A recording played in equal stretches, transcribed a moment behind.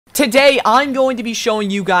Today, I'm going to be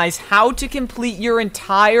showing you guys how to complete your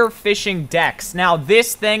entire fishing decks. Now,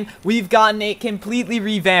 this thing, we've gotten it completely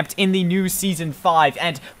revamped in the new Season 5,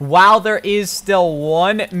 and while there is still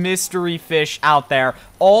one mystery fish out there,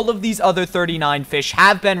 all of these other 39 fish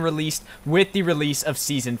have been released with the release of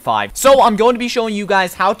Season 5. So, I'm going to be showing you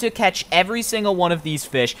guys how to catch every single one of these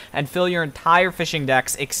fish and fill your entire fishing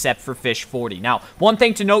decks except for Fish 40. Now, one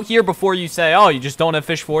thing to note here before you say, oh, you just don't have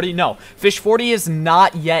Fish 40? No, Fish 40 is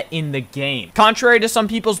not yet in the game. Contrary to some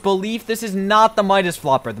people's belief, this is not the Midas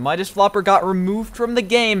Flopper. The Midas Flopper got removed from the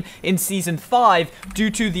game in Season 5 due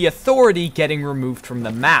to the Authority getting removed from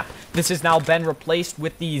the map. This has now been replaced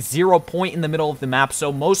with the 0 point in the middle of the map,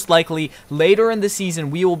 so most likely later in the season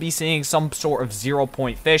we will be seeing some sort of 0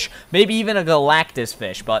 point fish, maybe even a Galactus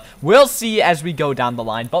fish, but we'll see as we go down the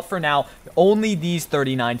line. But for now, only these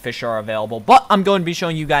 39 fish are available, but I'm going to be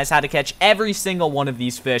showing you guys how to catch every single one of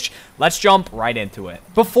these fish. Let's jump right into it.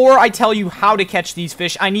 Before I tell you how to catch these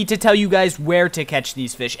fish, I need to tell you guys where to catch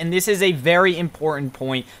these fish, and this is a very important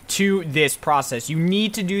point to this process. You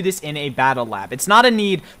need to do this in a battle lab. It's not a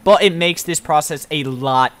need, but it makes this process a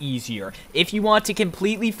lot easier. If you want to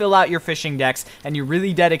completely fill out your fishing decks and you're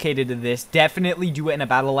really dedicated to this, definitely do it in a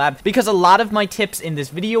battle lab, because a lot of my tips in this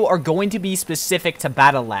video are going to be specific to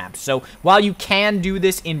battle labs. So while you can do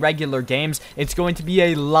this in regular games, it's going to be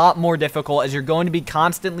a lot more difficult as you're going to be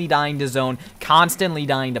constantly dying to zone, constantly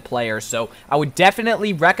dying to players. So I would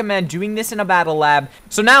definitely recommend doing this in a battle lab.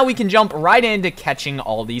 So now we can jump right into catching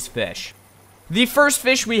all these fish. The first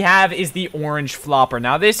fish we have is the orange flopper.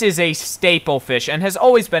 Now, this is a staple fish and has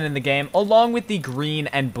always been in the game, along with the green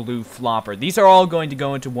and blue flopper. These are all going to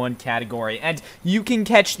go into one category, and you can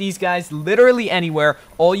catch these guys literally anywhere.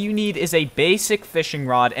 All you need is a basic fishing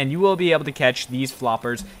rod, and you will be able to catch these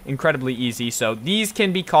floppers incredibly easy. So these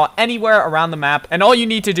can be caught anywhere around the map, and all you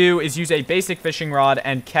need to do is use a basic fishing rod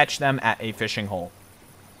and catch them at a fishing hole.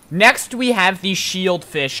 Next, we have the shield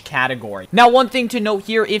fish category. Now, one thing to note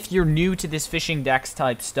here, if you're new to this fishing decks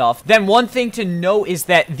type stuff, then one thing to know is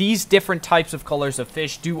that these different types of colors of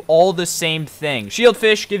fish do all the same thing. Shield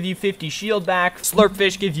fish give you 50 shield back, slurp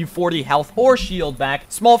fish give you 40 health or shield back,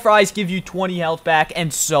 small fries give you 20 health back,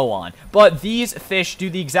 and so on. But these fish do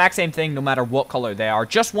the exact same thing no matter what color they are.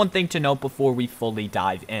 Just one thing to note before we fully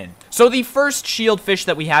dive in. So the first shield fish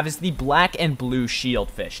that we have is the black and blue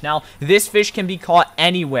shield fish. Now, this fish can be caught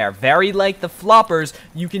anywhere. Very like the floppers,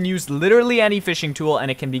 you can use literally any fishing tool and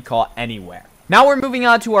it can be caught anywhere. Now we're moving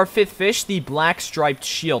on to our fifth fish, the black striped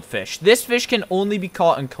shield fish. This fish can only be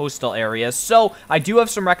caught in coastal areas, so I do have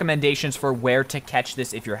some recommendations for where to catch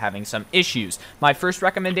this if you're having some issues. My first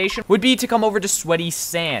recommendation would be to come over to Sweaty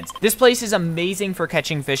Sands. This place is amazing for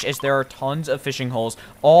catching fish as there are tons of fishing holes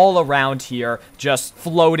all around here just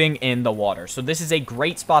floating in the water. So this is a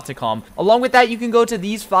great spot to come. Along with that, you can go to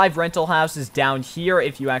these 5 rental houses down here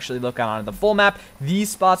if you actually look on the full map.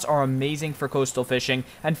 These spots are amazing for coastal fishing.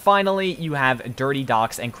 And finally, you have dirty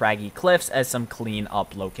docks and craggy cliffs as some clean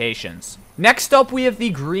up locations. Next up, we have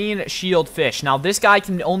the green shield fish. Now, this guy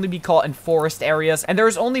can only be caught in forest areas, and there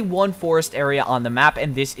is only one forest area on the map,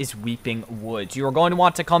 and this is Weeping Woods. You are going to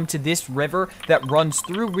want to come to this river that runs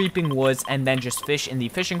through Weeping Woods and then just fish in the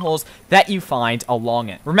fishing holes that you find along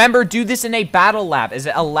it. Remember, do this in a battle lab as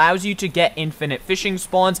it allows you to get infinite fishing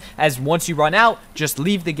spawns, as once you run out, just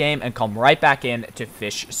leave the game and come right back in to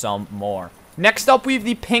fish some more. Next up, we have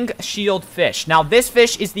the pink shield fish. Now, this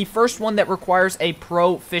fish is the first one that requires a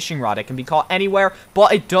pro fishing rod. It can be caught anywhere,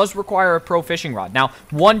 but it does require a pro fishing rod. Now,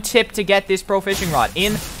 one tip to get this pro fishing rod: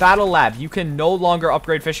 in Battle Lab, you can no longer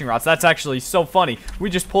upgrade fishing rods. That's actually so funny. We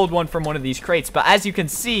just pulled one from one of these crates, but as you can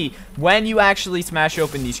see, when you actually smash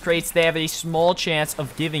open these crates, they have a small chance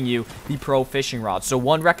of giving you the pro fishing rod. So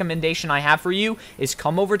one recommendation I have for you is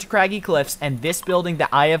come over to Craggy Cliffs, and this building that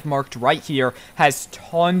I have marked right here has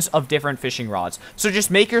tons of different fishing rods. So just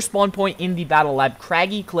make your spawn point in the battle lab,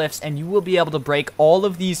 Craggy Cliffs, and you will be able to break all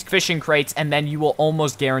of these fishing crates, and then you will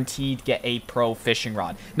almost guaranteed get a pro fishing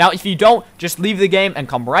rod. Now, if you don't, just leave the game and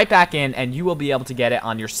come right back in, and you will be able to get it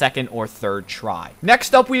on your second or third try.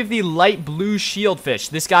 Next up, we have the light blue shield fish.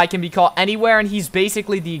 This guy can be caught anywhere, and he's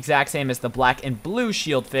basically the exact same as the black and blue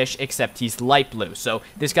shield fish, except he's light blue. So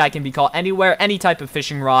this guy can be caught anywhere, any type of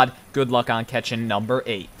fishing rod. Good luck on catching number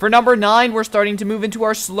 8. For number 9, we're starting to move into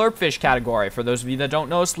our slurpfish category. For those of you that don't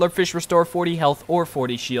know, slurpfish restore 40 health or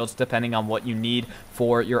 40 shields, depending on what you need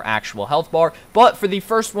for your actual health bar. But for the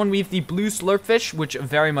first one, we have the Blue Slurpfish, which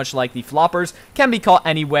very much like the floppers, can be caught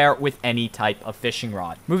anywhere with any type of fishing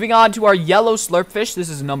rod. Moving on to our Yellow Slurpfish, this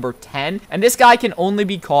is number 10, and this guy can only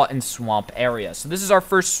be caught in swamp areas. So this is our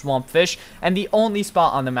first swamp fish, and the only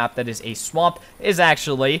spot on the map that is a swamp is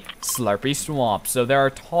actually Slurpy Swamp. So there are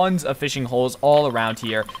tons of fishing holes all around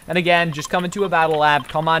here, and again, just come into a battle lab,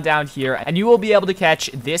 come on down here, and you will be able to catch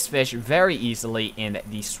this fish very easily in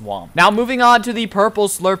the swamp. Now moving on to the Purple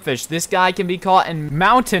Slurpfish, this guy can be caught in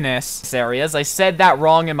mountainous areas. I said that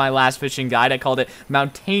wrong in my last fishing guide. I called it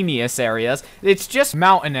mountainous areas. It's just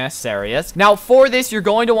mountainous areas. Now for this, you're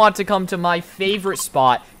going to want to come to my favorite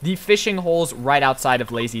spot, the fishing holes right outside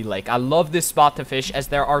of Lazy Lake. I love this spot to fish as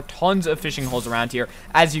there are tons of fishing holes around here.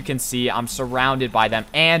 As you can see, I'm surrounded by them,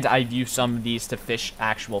 and I've used some of these to fish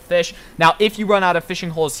actual fish. Now, if you run out of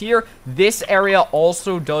fishing holes here, this area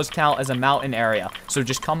also does count as a mountain area. So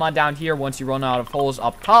just come on down here once you run out of holes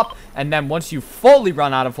up top, and then once you fully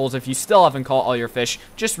run out of holes, if you still haven't caught all your fish,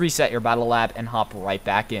 just reset your battle lab and hop right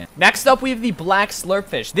back in. Next up, we have the Black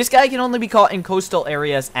Slurpfish. This guy can only be caught in coastal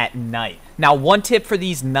areas at night. Now, one tip for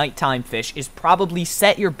these nighttime fish is probably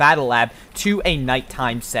set your battle lab to a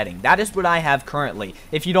nighttime setting. That is what I have currently.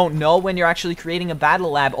 If you don't know when you're actually creating a battle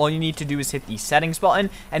lab, all you need to do is hit the settings button,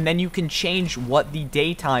 and then you can change what the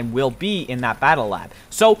daytime will be in that battle lab.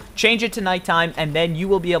 So change it to nighttime, and then you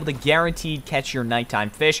will be able to guaranteed catch your nighttime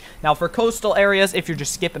fish. Now, for coastal areas, if you're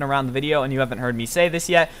just skipping around the video and you haven't heard me say this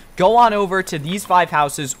yet, go on over to these 5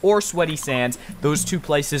 houses or Sweaty Sands. Those 2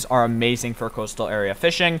 places are amazing for coastal area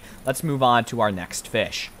fishing. Let's move on to our next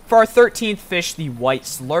fish. For our 13th fish, the White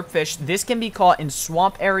Slurpfish, this can be caught in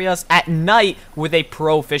swamp areas at night with a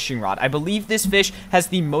pro fishing rod. I believe this fish has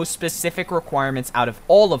the most specific requirements out of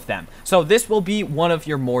all of them. So this will be one of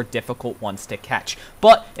your more difficult ones to catch.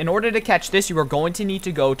 But in order to catch this, you are going to need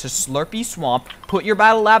to go to Slurpy Swamp, put your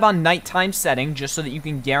battle lab on nighttime setting just so that you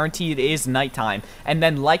can guarantee it is nighttime. And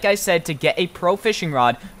then, like I said, to get a pro fishing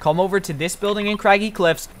rod, come over to this building in Craggy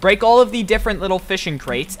Cliffs, break all of the different little fishing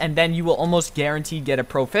crates, and then you will almost guaranteed get a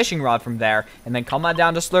pro fishing rod from there, and then come on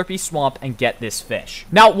down to Slurpy Swamp and get this fish.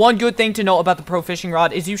 Now, one good thing to know about the pro fishing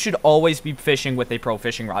rod is you should always be fishing with a pro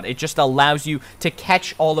fishing rod. It just allows you to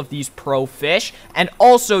catch all of these pro fish, and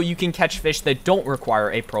also you can catch fish that don't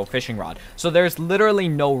require a pro fishing rod. So there's literally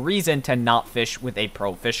no reason to not fish with a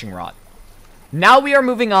pro fishing rod. Now we are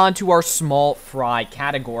moving on to our small fry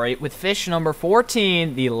category with fish number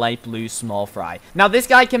 14, the light blue small fry. Now this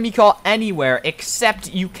guy can be caught anywhere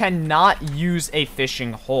except you cannot use a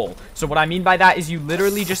fishing hole. So what I mean by that is you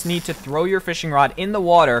literally just need to throw your fishing rod in the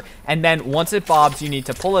water, and then once it bobs, you need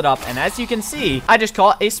to pull it up. And as you can see, I just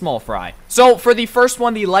caught a small fry. So for the first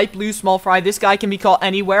one, the light blue small fry, this guy can be caught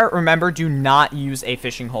anywhere. Remember, do not use a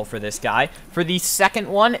fishing hole for this guy. For the second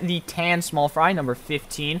one, the tan small fry, number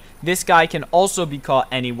 15, this guy can also be caught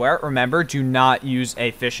anywhere. Remember, do not use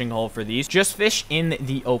a fishing hole for these. Just fish in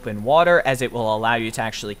the open water, as it will allow you to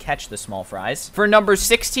actually catch the small fries. For number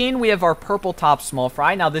 16, we have our purple top small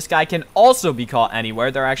fry. Now this guy can also be caught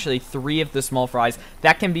anywhere. There are actually 3 of the small fries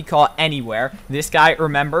that can be caught anywhere. This guy,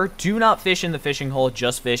 remember, do not fish in the fishing hole,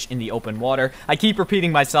 just fish in the open water. I keep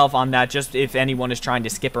repeating myself on that, just if anyone is trying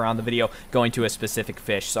to skip around the video going to a specific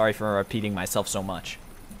fish. Sorry for repeating myself so much.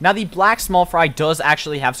 Now, the black small fry does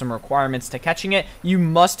actually have some requirements to catching it. You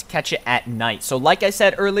must catch it at night. So like I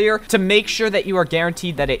said earlier, to make sure that you are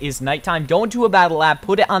guaranteed that it is nighttime, go into a battle lab,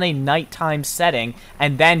 put it on a nighttime setting,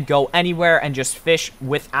 and then go anywhere and just fish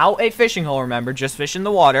without a fishing hole. Remember, just fish in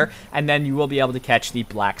the water, and then you will be able to catch the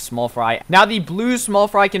black small fry. Now, the blue small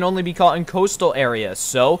fry can only be caught in coastal areas.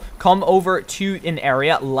 So come over to an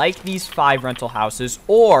area like these 5 rental houses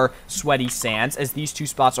or Sweaty Sands, as these 2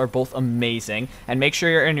 spots are both amazing, and make sure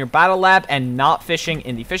you're in your battle lab and not fishing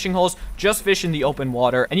in the fishing holes, just fish in the open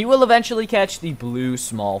water, and you will eventually catch the blue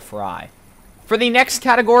small fry. For the next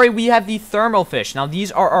category, we have the thermal fish. Now, these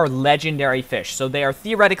are our legendary fish, so they are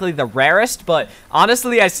theoretically the rarest, but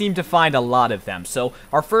honestly, I seem to find a lot of them. So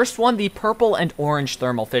our first one, the purple and orange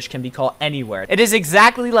thermal fish, can be caught anywhere. It is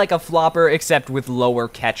exactly like a flopper, except with lower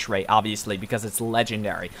catch rate, obviously, because it's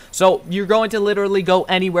legendary. So you're going to literally go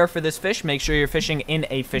anywhere for this fish. Make sure you're fishing in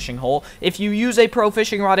a fishing hole. If you use a pro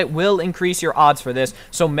fishing rod, it will increase your odds for this,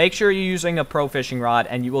 so make sure you're using a pro fishing rod,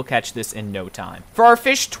 and you will catch this in no time. For our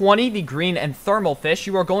fish 20, the green and thermal fish,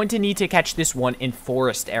 you are going to need to catch this one in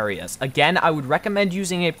forest areas. Again, I would recommend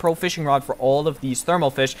using a pro fishing rod for all of these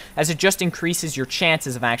thermal fish, as it just increases your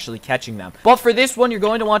chances of actually catching them. But for this one, you're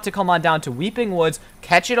going to want to come on down to Weeping Woods,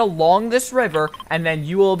 catch it along this river, and then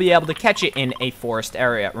you will be able to catch it in a forest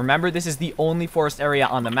area. Remember, this is the only forest area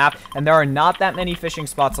on the map, and there are not that many fishing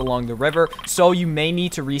spots along the river, so you may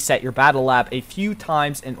need to reset your battle lab a few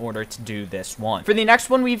times in order to do this one. For the next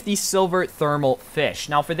one, we have the silver thermal fish.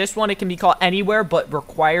 Now, for this one, it can be caught anywhere, but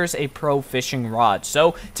requires a pro fishing rod.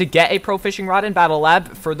 So, to get a pro fishing rod in battle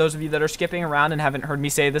lab, for those of you that are skipping around and haven't heard me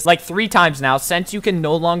say this like 3 times now, since you can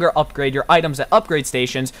no longer upgrade your items at upgrade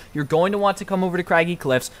stations, you're going to want to come over to Craggy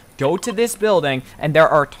Cliffs, go to this building, and there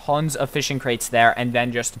are tons of fishing crates there, and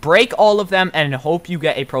then just break all of them and hope you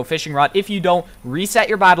get a pro fishing rod. If you don't, reset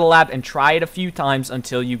your battle lab and try it a few times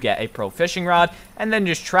until you get a pro fishing rod, and then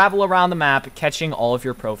just travel around the map catching all of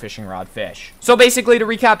your pro fishing rod fish. So basically, to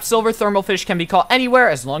recap, silver thermal fish can be caught anywhere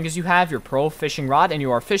as long as you have your pro fishing rod and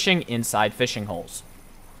you are fishing inside fishing holes.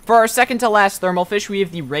 For our second to last thermal fish, we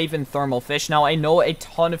have the Raven thermal fish. Now, I know a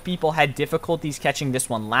ton of people had difficulties catching this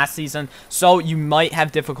one last season, so you might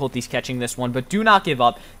have difficulties catching this one, but do not give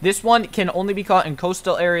up. This one can only be caught in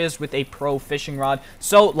coastal areas with a pro fishing rod.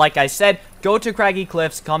 So, like I said, go to Craggy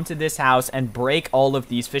Cliffs, come to this house, and break all of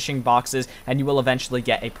these fishing boxes, and you will eventually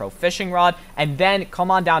get a pro fishing rod. And then come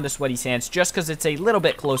on down to Sweaty Sands, just because it's a little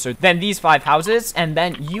bit closer than these 5 houses, and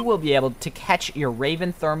then you will be able to catch your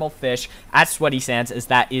Raven thermal fish at Sweaty Sands, as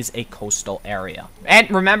that is a coastal area. And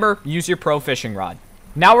remember, use your pro fishing rod.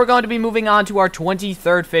 Now we're going to be moving on to our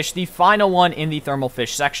 23rd fish, the final one in the thermal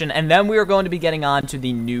fish section, and then we are going to be getting on to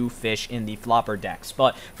the new fish in the flopper decks.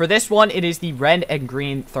 But for this one, it is the red and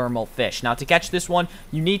green thermal fish. Now, to catch this one,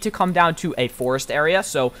 you need to come down to a forest area.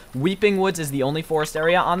 So Weeping Woods is the only forest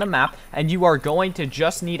area on the map, and you are going to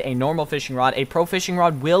just need a normal fishing rod. A pro fishing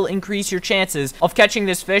rod will increase your chances of catching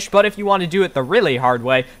this fish, but if you want to do it the really hard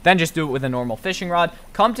way, then just do it with a normal fishing rod.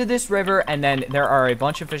 Come to this river, and then there are a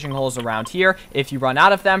bunch of fishing holes around here. If you run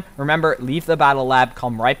out of them, remember, leave the battle lab,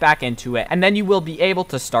 come right back into it, and then you will be able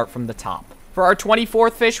to start from the top. For our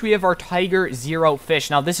 24th fish, we have our Tiger Zero fish.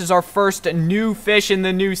 Now, this is our first new fish in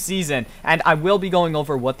the new season, and I will be going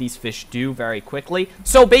over what these fish do very quickly.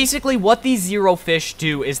 So, basically, what these Zero fish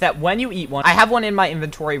do is that when you eat one, I have one in my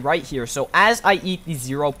inventory right here, so as I eat the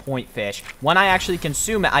 0 point fish, when I actually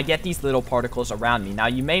consume it, I get these little particles around me. Now,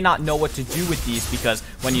 you may not know what to do with these, because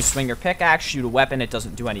when you swing your pickaxe, shoot a weapon, it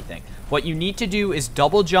doesn't do anything. What you need to do is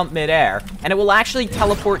double jump midair, and it will actually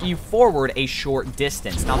teleport you forward a short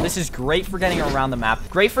distance. Now, this is great for getting around the map,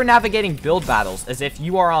 great for navigating build battles, as if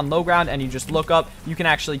you are on low ground and you just look up, you can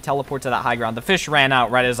actually teleport to that high ground. The fish ran out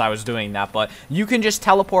right as I was doing that, but you can just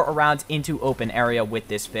teleport around into open area with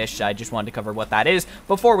this fish. I just wanted to cover what that is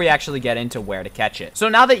before we actually get into where to catch it. So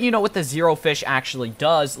now that you know what the Zero fish actually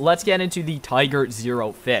does, let's get into the Tiger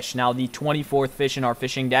Zero fish. Now, the 24th fish in our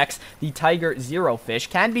fishing decks, the Tiger Zero fish,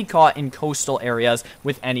 can be caught in coastal areas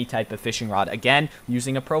with any type of fishing rod. Again,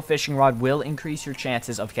 using a pro fishing rod will increase your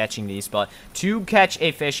chances of catching these, but to catch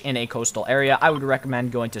a fish in a coastal area, I would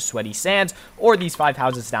recommend going to Sweaty Sands or these 5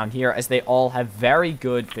 houses down here, as they all have very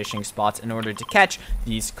good fishing spots in order to catch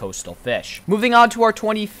these coastal fish. Moving on to our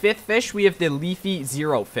 25th fish, we have the Leafy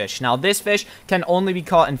Zero fish. Now, this fish can only be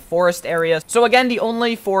caught in forest areas. So again, the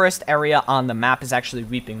only forest area on the map is actually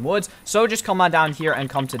Weeping Woods. So just come on down here and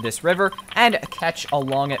come to this river and catch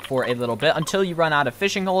along it for a little bit until you run out of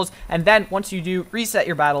fishing holes. And then once you do, reset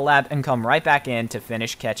your battle lab and come right back in to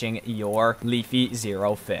finish catching your Leafy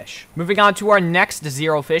Zero fish. Moving on to our next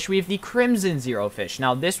Zero fish, we have the Crimson Zero fish.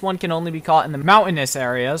 Now, this one can only be caught in the mountainous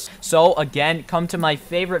areas. So again, come to my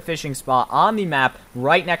favorite fishing spot on the map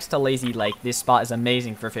right next to Lazy Lake. This spot is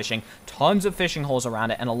amazing for fishing. Tons of fishing holes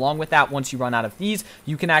around it, and along with that, once you run out of these,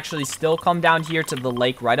 you can actually still come down here to the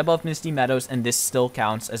lake right above Misty Meadows, and this still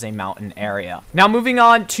counts as a mountain area. Now, moving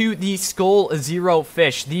on to the Skull Zero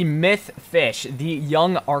fish, the Myth fish, the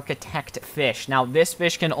Young Architect fish. Now, this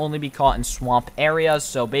fish can only be caught in swamp areas,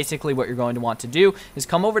 so basically what you're going to want to do is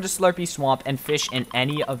come over to Slurpy Swamp and fish in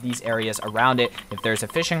any of these areas around it. If there's a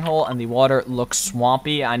fishing hole and the water looks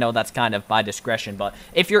swampy, I know that's kind of by discretion, but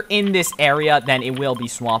if you're in this area, then it will be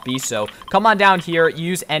swampy. So come on down here,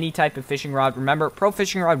 use any type of fishing rod. Remember, pro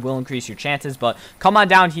fishing rod will increase your chances, but come on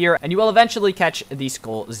down here and you will eventually catch the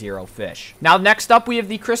Skull Zero fish. Now, next up, we have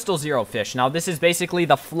the Crystal Zero fish. Now, this is basically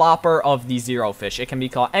the flopper of the Zero fish. It can be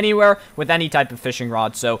caught anywhere with any type of fishing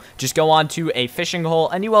rod, so just go go on to a fishing hole,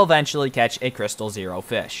 and you will eventually catch a Crystal Zero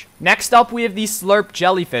fish. Next up, we have the Slurp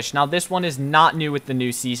Jellyfish. Now, this one is not new with the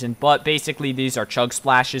new season, but basically these are chug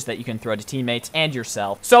splashes that you can throw to teammates and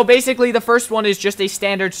yourself. So basically, the first one is just a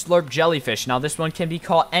standard Slurp Jellyfish. Now, this one can be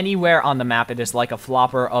caught anywhere on the map. It is like a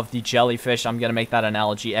flopper of the jellyfish. I'm going to make that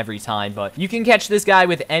analogy every time, but you can catch this guy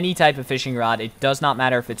with any type of fishing rod. It does not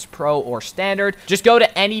matter if it's pro or standard. Just go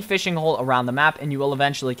to any fishing hole around the map, and you will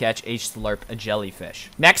eventually catch a Slurp Jellyfish.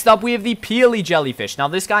 Next up, we have the Peely Jellyfish. Now,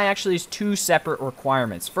 this guy actually has two separate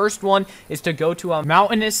requirements. First one is to go to a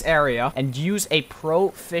mountainous area and use a pro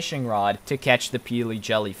fishing rod to catch the Peely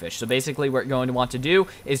Jellyfish. So basically, what you're going to want to do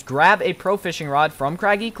is grab a pro fishing rod from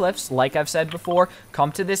Craggy Cliffs, like I've said before,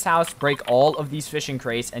 come to this house, break all of these fishing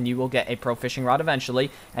crates, and you will get a pro fishing rod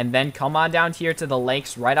eventually, and then come on down here to the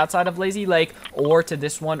lakes right outside of Lazy Lake, or to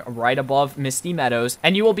this one right above Misty Meadows,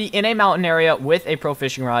 and you will be in a mountain area with a pro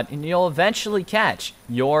fishing rod, and you'll eventually catch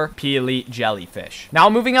your Peely Jellyfish. Now,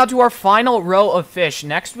 moving on to our final row of fish.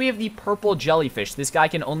 Next, we have the Purple Jellyfish. This guy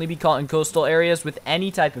can only be caught in coastal areas with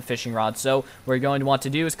any type of fishing rod, so what you're going to want to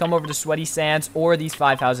do is come over to Sweaty Sands or these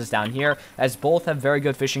 5 houses down here, as both have very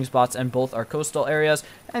good fishing spots and both are coastal areas,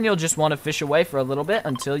 and you'll just want to fish away for a little bit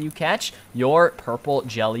until you catch your Purple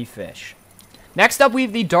Jellyfish. Next up, we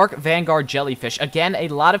have the Dark Vanguard Jellyfish. Again, a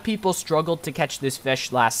lot of people struggled to catch this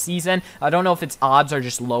fish last season. I don't know if its odds are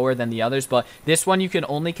just lower than the others, but this one you can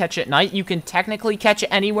only catch at night. You can technically catch it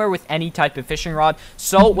anywhere with any type of fishing rod.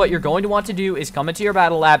 So what you're going to want to do is come into your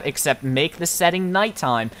battle lab, except make the setting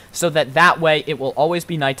nighttime, so that way it will always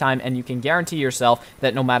be nighttime, and you can guarantee yourself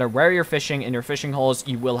that no matter where you're fishing in your fishing holes,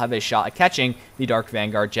 you will have a shot at catching the Dark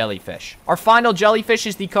Vanguard Jellyfish. Our final jellyfish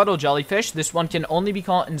is the Cuddle Jellyfish. This one can only be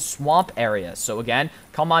caught in swamp areas. So again,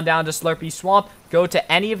 come on down to Slurpy Swamp, go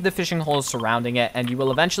to any of the fishing holes surrounding it, and you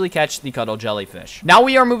will eventually catch the Cuddle Jellyfish. Now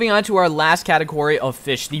we are moving on to our last category of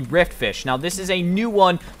fish, the Rift Fish. Now this is a new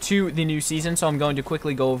one to the new season, so I'm going to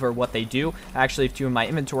quickly go over what they do. I actually have 2 in my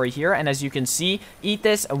inventory here, and as you can see, eat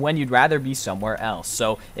this when you'd rather be somewhere else.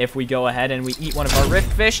 So if we go ahead and we eat one of our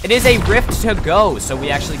Rift Fish, it is a Rift to go, so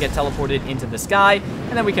we actually get teleported into the sky,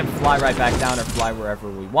 and then we can fly right back down or fly wherever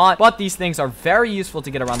we want. But these things are very useful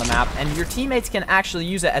to get around the map, and your teammates can actually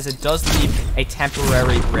use it, as it does leave a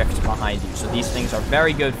temporary rift behind you. So these things are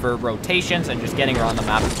very good for rotations and just getting around the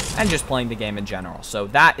map and just playing the game in general. So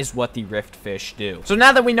that is what the Rift Fish do. So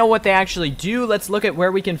now that we know what they actually do, let's look at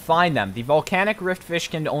where we can find them. The Volcanic Rift Fish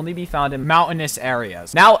can only be found in mountainous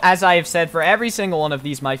areas. Now, as I have said, for every single one of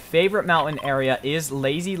these, my favorite mountain area is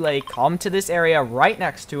Lazy Lake. Come to this area right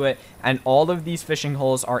next to it, and all of these fishing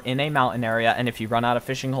holes are in a mountain area, and if you run out of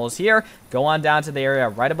fishing holes here, go on down to the area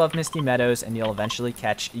right above Misty Meadows, and you'll eventually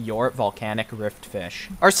catch your Volcanic Rift Fish.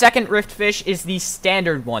 Our second Rift Fish is the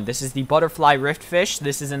standard one. This is the Butterfly Rift Fish.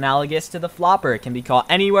 This is analogous to the flopper. It can be caught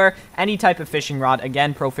anywhere, any type of fishing rod.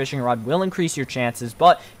 Again, pro fishing rod will increase your chances,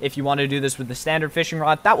 but if you want to do this with the standard fishing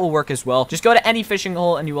rod, that will work as well. Just go to any fishing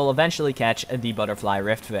hole, and you will eventually catch the Butterfly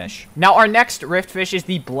Rift Fish. Now, our next Rift Fish is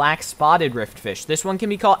the Black Spotted Rift Fish. This one can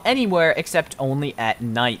be caught anywhere except only at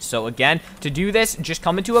night. So again, to do this, just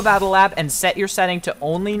come into a battle lab and set your setting to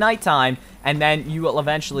only nighttime, and then you will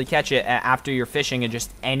eventually catch it after you're fishing in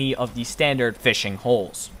just any of the standard fishing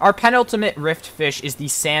holes. Our penultimate Rift Fish is the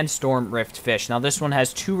Sandstorm Rift Fish. Now this one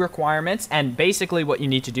has 2 requirements, and basically what you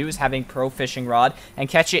need to do is having pro fishing rod and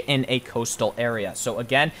catch it in a coastal area. So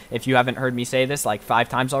again, if you haven't heard me say this like 5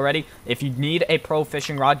 times already, if you need a pro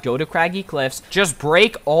fishing rod, go to Craggy Cliffs, just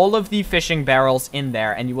break all of the fishing barrels in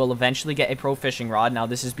there, and you will eventually get a pro fishing rod. Now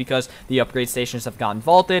this is because the upgrade stations have gotten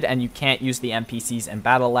vaulted, and you can't use the NPCs in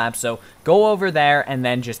battle labs, so go over there and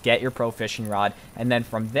then just get your pro fishing rod, and then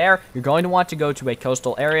from there you're going to want to go to a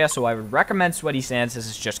coastal area. So I would recommend Sweaty Sands. This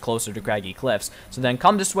is just closer to Craggy Cliffs. So then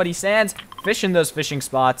come to Sweaty Sands, fish in those fishing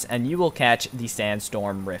spots, and you will catch the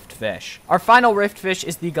Sandstorm Rift Fish. Our final Rift Fish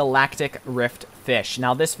is the Galactic Rift Fish.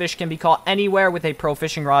 Now this fish can be caught anywhere with a pro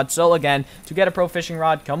fishing rod. So again, to get a pro fishing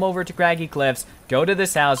rod, come over to Craggy Cliffs, go to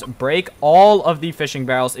this house, break all of the fishing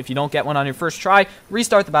barrels. If you don't get one on your first try,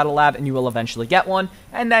 restart the battle lab and you will eventually get one,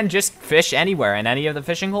 and then just fish anywhere in any of the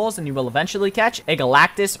fishing holes, and you will eventually catch a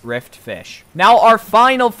Galactus Rift Fish. Now our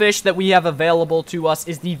final fish that we have available to us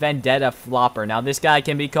is the Vendetta Flopper. Now this guy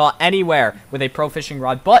can be caught anywhere with a pro fishing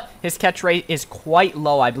rod, but his catch rate is quite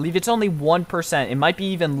low. I believe it's only 1%. It might be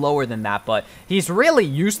even lower than that, but he's really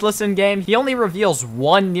useless in game. He only reveals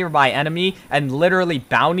one nearby enemy, and literally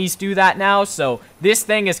bounties do that now, so this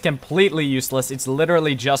thing is completely useless. It's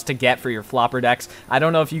literally just to get for your flopper decks. I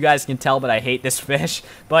don't know if you guys can tell, but I hate this fish,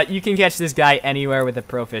 but you can catch this guy anywhere with a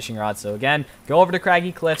pro fishing rod. So again, go over to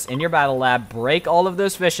Craggy Cliffs in your battle lab, break all of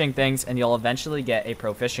those fishing things, and you'll eventually get a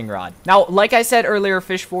pro fishing rod. Now, like I said earlier,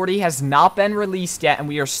 Fish 40 has not been released yet, and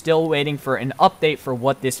we are still waiting for an update for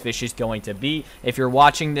what this fish is going to be. If you're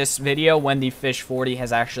watching this video when the Fish 40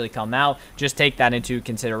 has actually come out, just take that into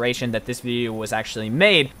consideration that this video was actually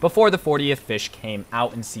made before the 40th fish came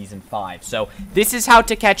out in Season 5. So this is how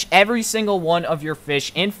to catch every single one of your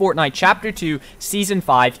fish in Fortnite Chapter 2, Season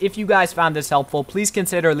 5. If you guys found this helpful, please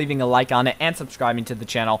consider leaving a like on it and subscribing to the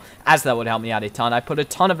channel, as that would help me out a ton. I put a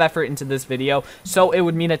ton of effort into this video, so it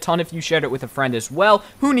would mean a ton if you shared it with a friend as well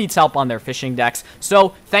who needs help on their fishing decks.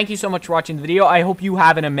 So thank you so much for watching the video. I hope you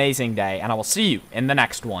have an amazing day, and I will see you in the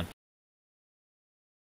next one.